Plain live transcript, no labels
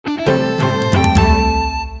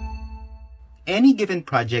Any given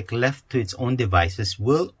project left to its own devices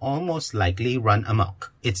will almost likely run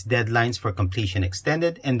amok. Its deadlines for completion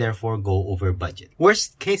extended and therefore go over budget.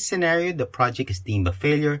 Worst case scenario, the project is deemed a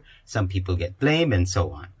failure, some people get blamed, and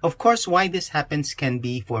so on. Of course, why this happens can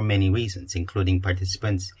be for many reasons, including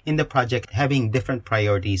participants in the project having different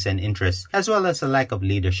priorities and interests, as well as a lack of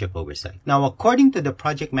leadership oversight. Now, according to the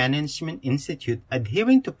Project Management Institute,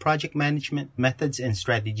 adhering to project management methods and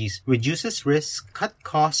strategies reduces risk, cut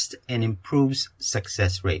costs, and improves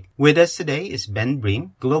success rate. With us today is Ben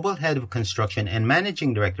Bream, Global Head of Construction and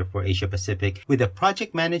Managing Director for Asia Pacific with the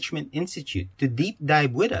Project Management Institute, to deep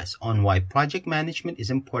dive with us on why project management is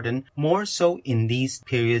important, more so in these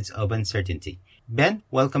periods of uncertainty. Ben,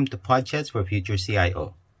 welcome to Podchats for Future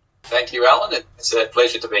CIO. Thank you, Alan. It's a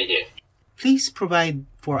pleasure to be here. Please provide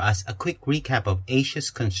for us a quick recap of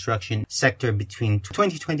Asia's construction sector between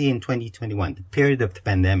 2020 and 2021, the period of the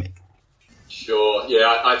pandemic. Sure.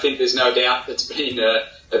 Yeah, I think there's no doubt it's been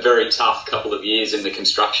a very tough couple of years in the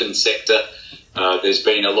construction sector. There's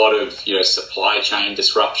been a lot of supply chain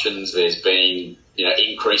disruptions. There's been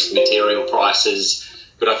increased material prices.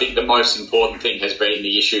 But I think the most important thing has been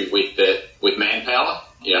the issue with manpower.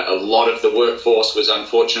 A lot of the workforce was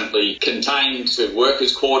unfortunately contained to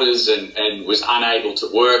workers' quarters and was unable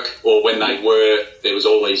to work, or when they were, there was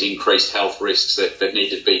all these increased health risks that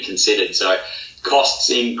needed to be considered. So costs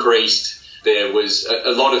increased. There was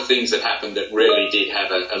a lot of things that happened that really did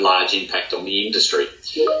have a large impact on the industry.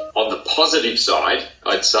 On the positive side,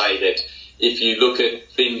 I'd say that if you look at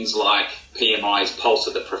things like PMI's Pulse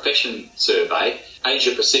of the Profession survey,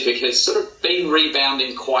 Asia Pacific has sort of been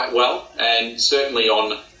rebounding quite well and certainly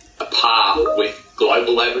on a par with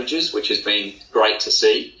global averages, which has been great to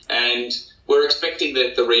see. And we're expecting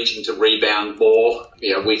the region to rebound more.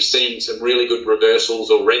 We've seen some really good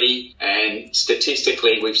reversals already, and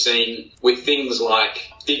statistically we've seen with things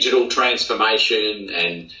like digital transformation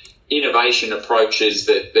and innovation approaches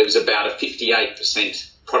that there was about a 58%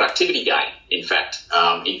 productivity gain, in fact,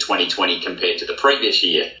 in 2020 compared to the previous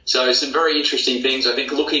year. So some very interesting things. I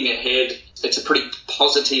think looking ahead, it's a pretty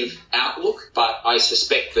positive outlook, but I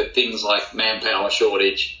suspect that things like manpower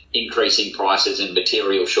shortage, increasing prices and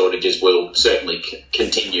material shortages will certainly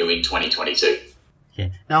continue in 2022.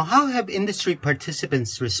 Okay. Now, how have industry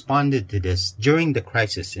participants responded to this during the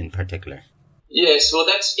crisis in particular? Yes, well,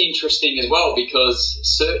 that's interesting as well, because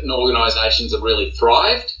certain organisations have really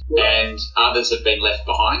thrived and others have been left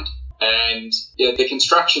behind. And the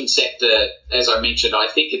construction sector, as I mentioned, I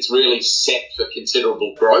think it's really set for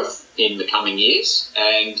considerable growth in the coming years,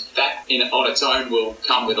 and that on its own will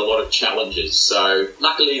come with a lot of challenges. So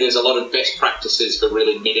luckily there's a lot of best practices for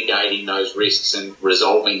really mitigating those risks and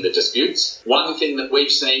resolving the disputes. One thing that we've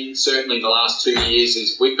seen certainly in the last 2 years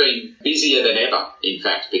is we've been busier than ever, in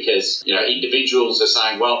fact, because individuals are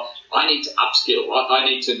saying, well, I need to upskill. I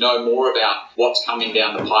need to know more about what's coming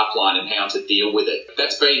down the pipeline and how to deal with it.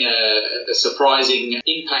 That's been a surprising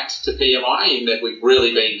impact to PMI in that we've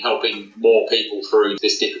really been helping more people through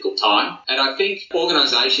this difficult time. And I think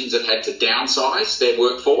organisations have had to downsize their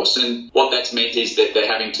workforce, and what that's meant is that they're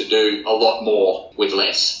having to do a lot more with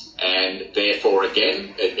less. And therefore,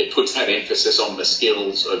 again, it puts that emphasis on the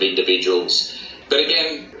skills of individuals. But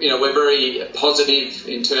again, we're very positive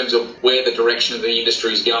in terms of where the direction of the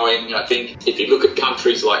industry is going. I think if you look at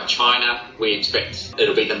countries like China, we expect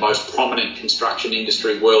it'll be the most prominent construction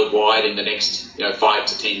industry worldwide in the next 5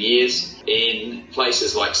 to 10 years. In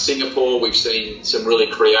places like Singapore, we've seen some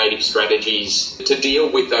really creative strategies to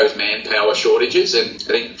deal with those manpower shortages. And I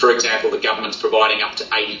think, for example, the government's providing up to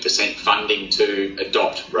 80% funding to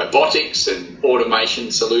adopt robotics and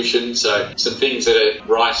automation solutions. So some things that are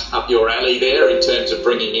right up your alley there in terms of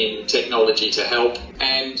bringing in technology to help.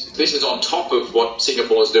 And this is on top of what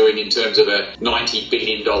Singapore is doing in terms of a $90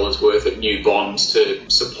 billion worth of new bonds to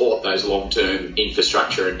support those long-term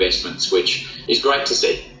infrastructure investments, which is great to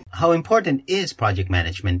see. How important is project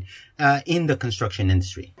management in the construction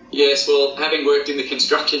industry? Yes, well, having worked in the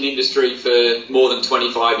construction industry for more than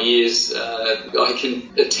 25 years, I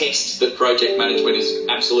can attest that project management is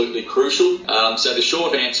absolutely crucial. So the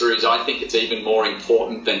short answer is I think it's even more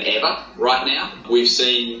important than ever right now. We've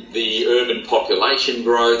seen the urban population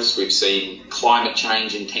growths, we've seen climate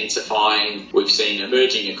change intensifying, we've seen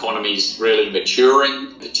emerging economies really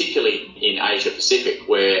maturing, particularly in Asia Pacific,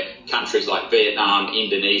 where countries like Vietnam,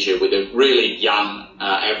 Indonesia, with a really young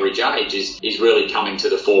average age is really coming to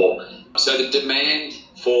the fore. So the demand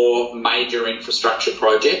for major infrastructure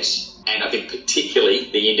projects and I think particularly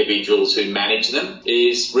the individuals who manage them,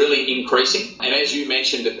 is really increasing. And as you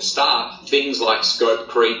mentioned at the start, things like scope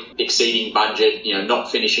creep, exceeding budget,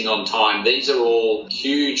 not finishing on time, these are all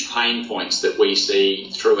huge pain points that we see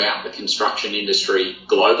throughout the construction industry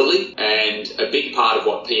globally. And a big part of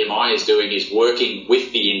what PMI is doing is working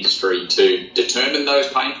with the industry to determine those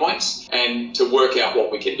pain points and to work out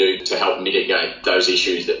what we can do to help mitigate those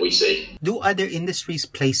issues that we see. Do other industries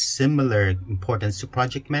place similar importance to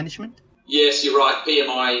project management? Yes, you're right.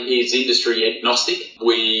 PMI is industry agnostic.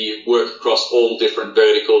 We work across all different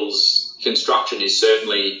verticals. Construction is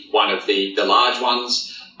certainly one of the large ones.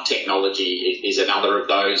 Technology is another of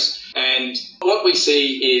those. And what we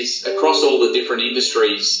see is across all the different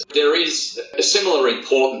industries, there is a similar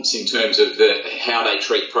importance in terms of how they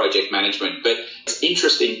treat project management. But it's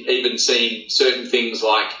interesting even seeing certain things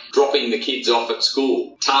like dropping the kids off at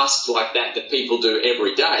school. Tasks like that people do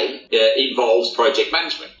every day involves project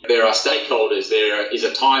management. There are stakeholders, there is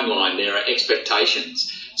a timeline, there are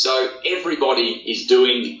expectations. So everybody is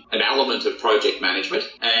doing an element of project management,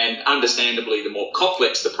 and understandably, the more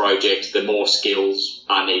complex the project, the more skills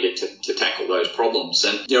are needed to tackle those problems.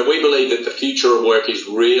 And, we believe that the future of work is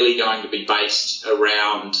really going to be based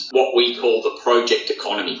around what we call the project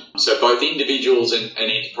economy. So both individuals and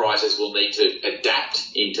enterprises will need to adapt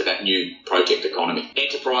into that new project economy.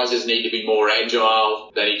 Enterprises need to be more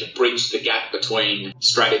agile. They need to bridge the gap between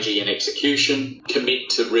strategy and execution, commit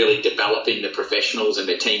to really developing the professionals and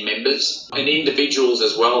their team members. And individuals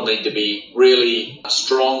as well need to be really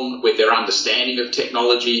strong with their understanding of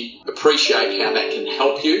technology, appreciate how that can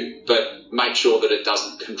help you, but make sure that it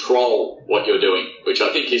doesn't control what you're doing, which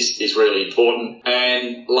I think is really important.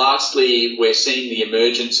 And lastly, we're seeing the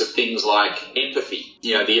emergence of things like empathy,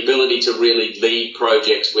 the ability to really lead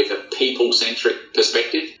projects with a people-centric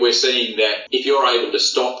perspective. We're seeing that if you're able to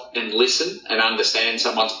stop and listen and understand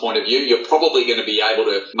someone's point of view, you're probably going to be able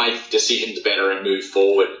to make decisions better and move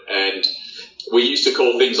forward. And we used to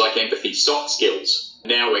call things like empathy soft skills.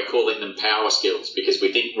 Now we're calling them power skills because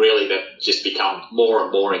we think really that just become more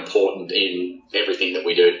and more important in everything that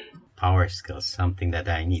we do. Power skills, something that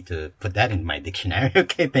I need to put that in my dictionary.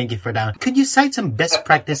 Okay, thank you for that. Could you cite some best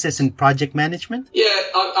practices in project management? Yeah,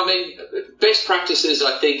 I mean, best practices,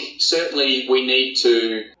 I think certainly we need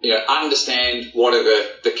to understand what are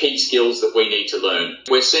the key skills that we need to learn.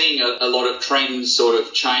 We're seeing a lot of trends sort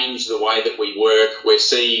of change the way that we work. We're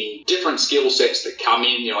seeing different skill sets that come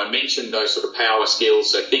in. I mentioned those sort of power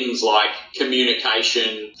skills. So things like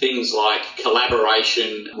communication, things like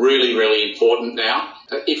collaboration, really, really important now.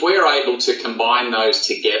 If we're able to combine those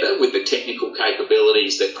together with the technical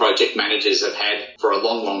capabilities that project managers have had for a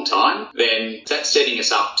long, long time, then that's setting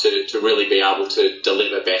us up to really be able to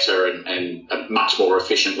deliver better and much more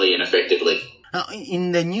efficiently and effectively. Now,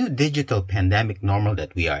 in the new digital pandemic normal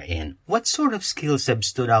that we are in, what sort of skills have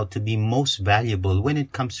stood out to be most valuable when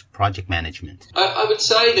it comes to project management? I would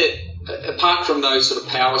say that apart from those sort of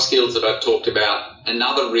power skills that I've talked about,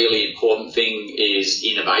 another really important thing is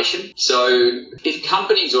innovation. So if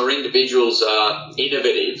companies or individuals are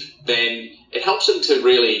innovative, then it helps them to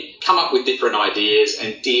really come up with different ideas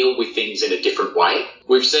and deal with things in a different way.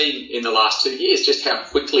 We've seen in the last 2 years just how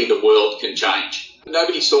quickly the world can change.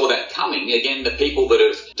 Nobody saw that coming. Again, the people that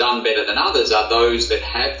have done better than others are those that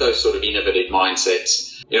have those sort of innovative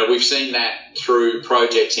mindsets. We've seen that through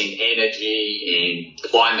projects in energy, in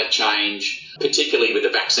climate change, particularly with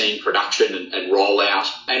the vaccine production and rollout,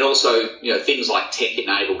 and also, things like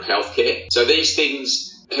tech-enabled healthcare. So these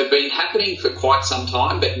things have been happening for quite some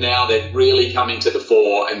time, but now they're really coming to the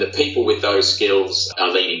fore, and the people with those skills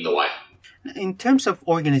are leading the way. In terms of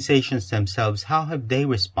organizations themselves, how have they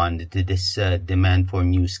responded to this demand for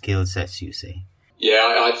new skills, as you say?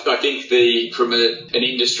 Yeah, I think from an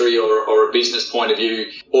industry or a business point of view,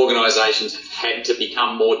 organisations have had to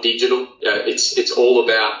become more digital. It's all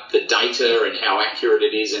about the data and how accurate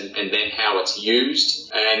it is and then how it's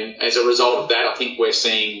used. And as a result of that, I think we're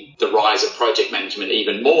seeing the rise of project management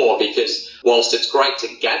even more because whilst it's great to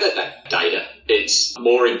gather that data, it's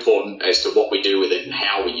more important as to what we do with it and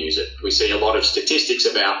how we use it. We see a lot of statistics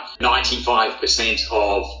about 95%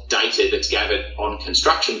 of data that's gathered on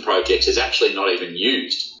construction projects is actually not even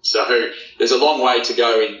used. So there's a long way to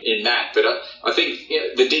go in that. But I think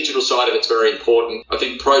the digital side of it's very important. I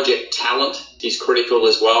think project talent is critical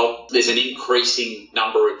as well. There's an increasing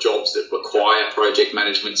number of jobs that require project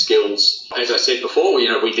management skills. As I said before, we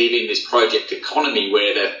live in this project economy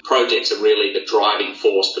where the projects are really the driving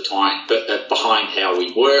force behind how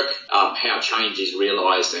we work, how change is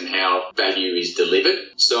realised and how value is delivered.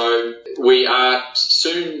 So we are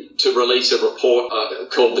soon to release a report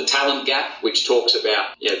called The Talent Gap, which talks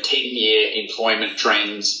about 10-year employment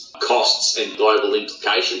trends costs and global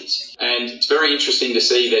implications. And it's very interesting to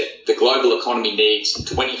see that the global economy needs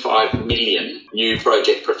 25 million new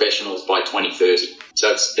project professionals by 2030.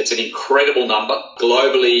 So it's an incredible number.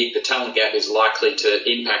 Globally, the talent gap is likely to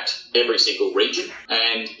impact every single region.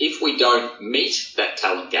 And if we don't meet that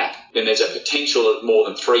talent gap, then there's a potential of more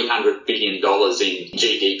than $300 billion in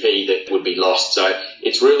GDP that would be lost. So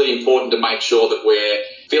it's really important to make sure that we're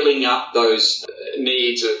filling up those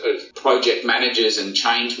needs of project managers and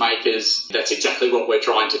change makers. That's exactly what we're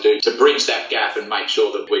trying to do, to bridge that gap and make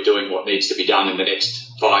sure that we're doing what needs to be done in the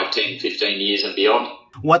next 5, 10, 15 years and beyond.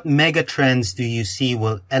 What mega trends do you see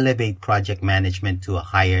will elevate project management to a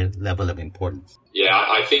higher level of importance? Yeah,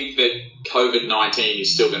 I think that COVID-19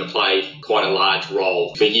 is still going to play quite a large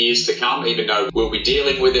role for years to come, even though we'll be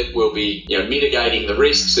dealing with it, we'll be mitigating the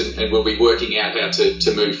risks and we'll be working out how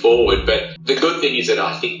to move forward. But the good thing is that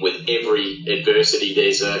I think with every adversity,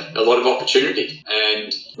 there's a lot of opportunity,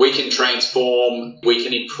 and we can transform, we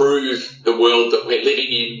can improve the world that we're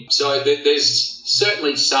living in. So there's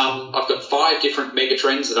certainly some. I've got 5 different mega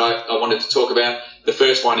trends that I wanted to talk about. The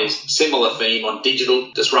first one is similar theme on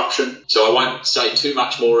digital disruption. So I won't say too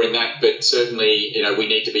much more in that, but certainly, we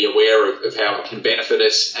need to be aware of how it can benefit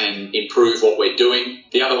us and improve what we're doing.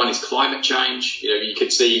 The other one is climate change. You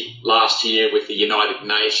could see last year with the United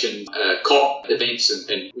Nations COP events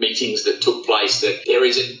and meetings that took place that there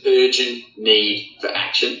is an urgent need for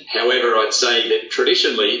action. However, I'd say that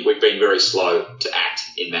traditionally we've been very slow to act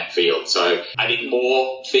in that field. So I think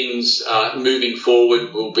more things moving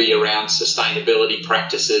forward will be around sustainability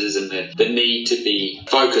practices and the need to be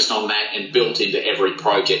focused on that and built into every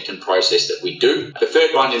project and process that we do. The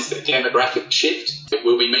third one is the demographic shift. It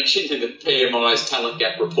will be mentioned in the PMI's talent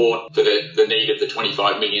gap report for the need of the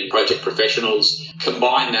 25 million project professionals.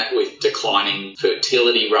 Combine that with declining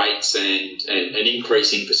fertility rates and an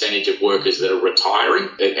increasing percentage of workers that are retiring.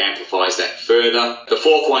 It amplifies that further. The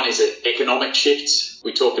fourth one is economic shifts.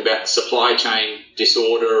 We talked about supply chain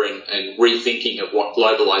disorder and rethinking of what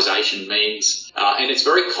globalization means. And it's a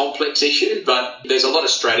very complex issue, but there's a lot of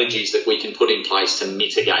strategies that we can put in place to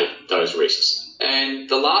mitigate those risks. And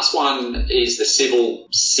the last one is the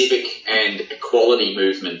civic and equality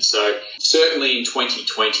movement. So certainly in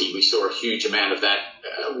 2020, we saw a huge amount of that.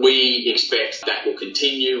 We expect that will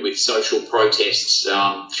continue with social protests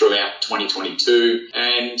throughout 2022.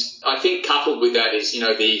 And I think coupled with that is,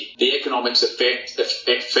 the economics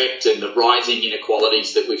effect and the rising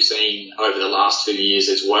inequalities that we've seen over the last 2 years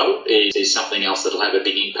as well is something else that will have a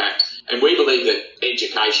big impact. And we believe that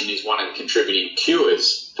education is one of the contributing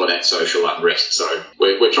cures for that social unrest. So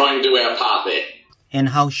we're trying to do our part there. And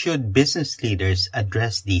how should business leaders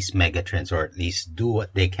address these megatrends, or at least do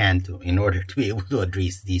what they can to in order to be able to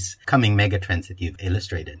address these coming megatrends that you've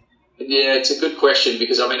illustrated? Yeah, it's a good question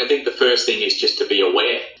because, I think the first thing is just to be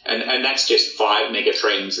aware. And that's just 5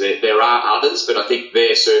 megatrends. There are others, but I think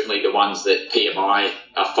they're certainly the ones that PMI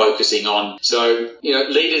are focusing on. So,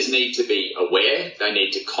 leaders need to be aware. They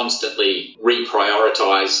need to constantly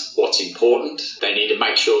reprioritize what's important. They need to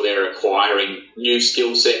make sure they're acquiring new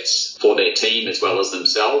skill sets for their team as well as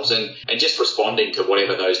themselves and just responding to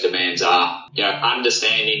whatever those demands are.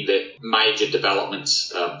 Understanding that major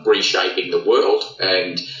developments are reshaping the world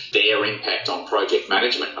and their impact on project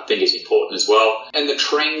management, I think, is important as well. And the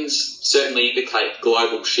trends certainly indicate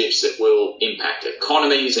global shifts that will impact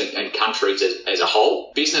economies and countries as a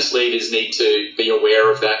whole. Business leaders need to be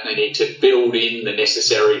aware of that. They need to build in the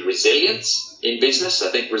necessary resilience in business.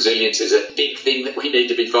 I think resilience is a big thing that we need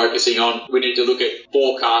to be focusing on. We need to look at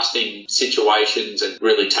forecasting situations and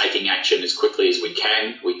really taking action as quickly as we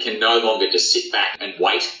can. We can no longer just sit back and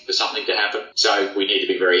wait for something to happen. So we need to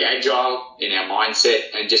be very agile in our mindset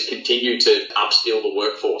and just continue to upskill the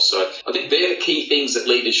workforce. So I think they're the key things that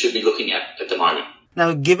leaders should be looking at the moment.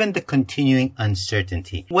 Now, given the continuing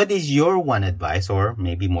uncertainty, what is your one advice, or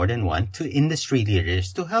maybe more than one, to industry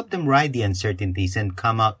leaders to help them ride the uncertainties and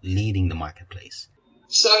come out leading the marketplace?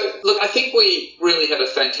 So, look, I think we really have a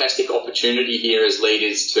fantastic opportunity here as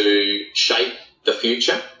leaders to shape the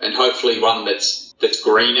future, and hopefully one that's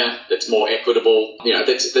greener, that's more equitable,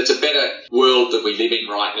 that's a better world that we live in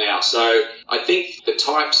right now. So I think the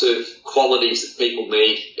types of qualities that people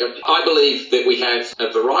need, I believe that we have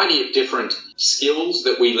a variety of different skills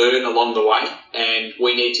that we learn along the way, and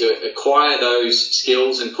we need to acquire those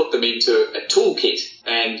skills and put them into a toolkit.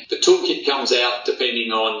 And the toolkit comes out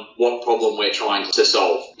depending on what problem we're trying to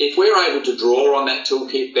solve. If we're able to draw on that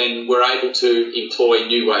toolkit, then we're able to employ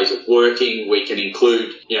new ways of working. We can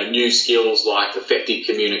include, new skills like effective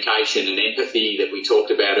communication and empathy that we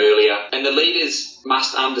talked about earlier. And the leaders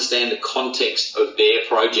must understand the context of their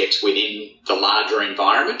projects within the larger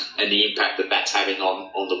environment and the impact that that's having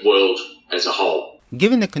on the world as a whole.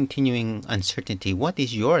 Given the continuing uncertainty, what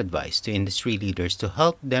is your advice to industry leaders to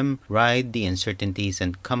help them ride the uncertainties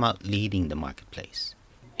and come out leading the marketplace?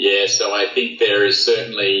 Yeah, so I think there is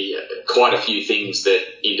certainly quite a few things that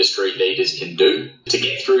industry leaders can do to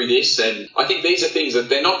get through this. And I think these are things that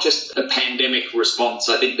they're not just a pandemic response.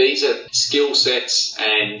 I think these are skill sets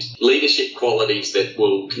and leadership qualities that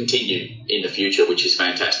will continue in the future, which is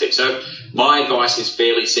fantastic. So my advice is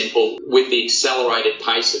fairly simple. With the accelerated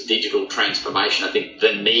pace of digital transformation, I think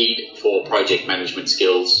the need for project management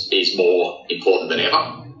skills is more important than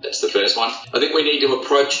ever. That's the first one. I think we need to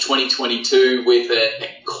approach 2022 with a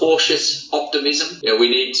cautious optimism. We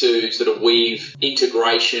need to sort of weave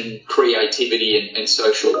integration, creativity and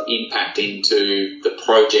social impact into the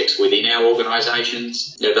projects within our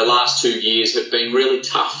organisations. The last 2 years have been really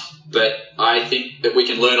tough, but I think that we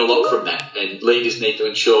can learn a lot from that, and leaders need to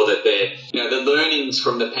ensure that the learnings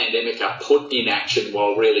from the pandemic are put in action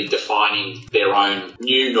while really defining their own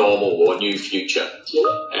new normal or new future.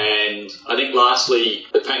 And I think lastly,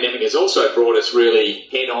 the pandemic has also brought us really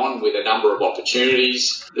head on with a number of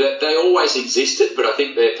opportunities that they always existed, but I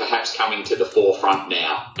think they're perhaps coming to the forefront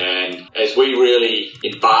now. And as we really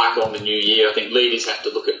embark on the new year, I think leaders have to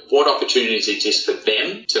look at what opportunities exist for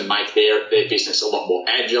them to make their business a lot more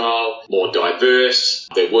agile, more diverse,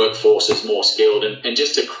 their workforce is more skilled, and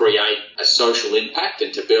just to create a social impact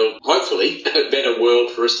and to build, hopefully, a better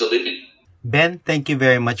world for us to live in. Ben, thank you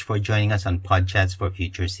very much for joining us on Podchats for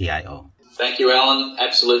Future CIO. Thank you, Alan.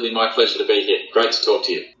 Absolutely my pleasure to be here. Great to talk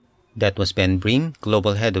to you. That was Ben Bream,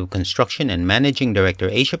 Global Head of Construction and Managing Director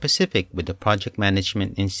Asia Pacific with the Project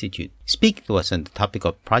Management Institute, speaking to us on the topic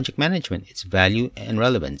of project management, its value and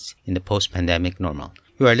relevance in the post-pandemic normal.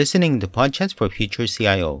 You are listening to Podchats for Future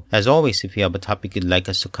CIO. As always, if you have a topic you'd like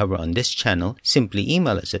us to cover on this channel, simply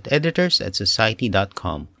email us at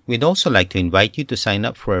editors@society.com. We'd also like to invite you to sign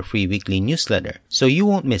up for our free weekly newsletter so you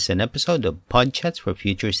won't miss an episode of Podchats for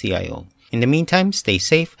Future CIO. In the meantime, stay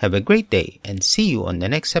safe, have a great day, and see you on the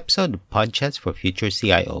next episode of Podchats for Future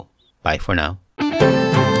CIO. Bye for now.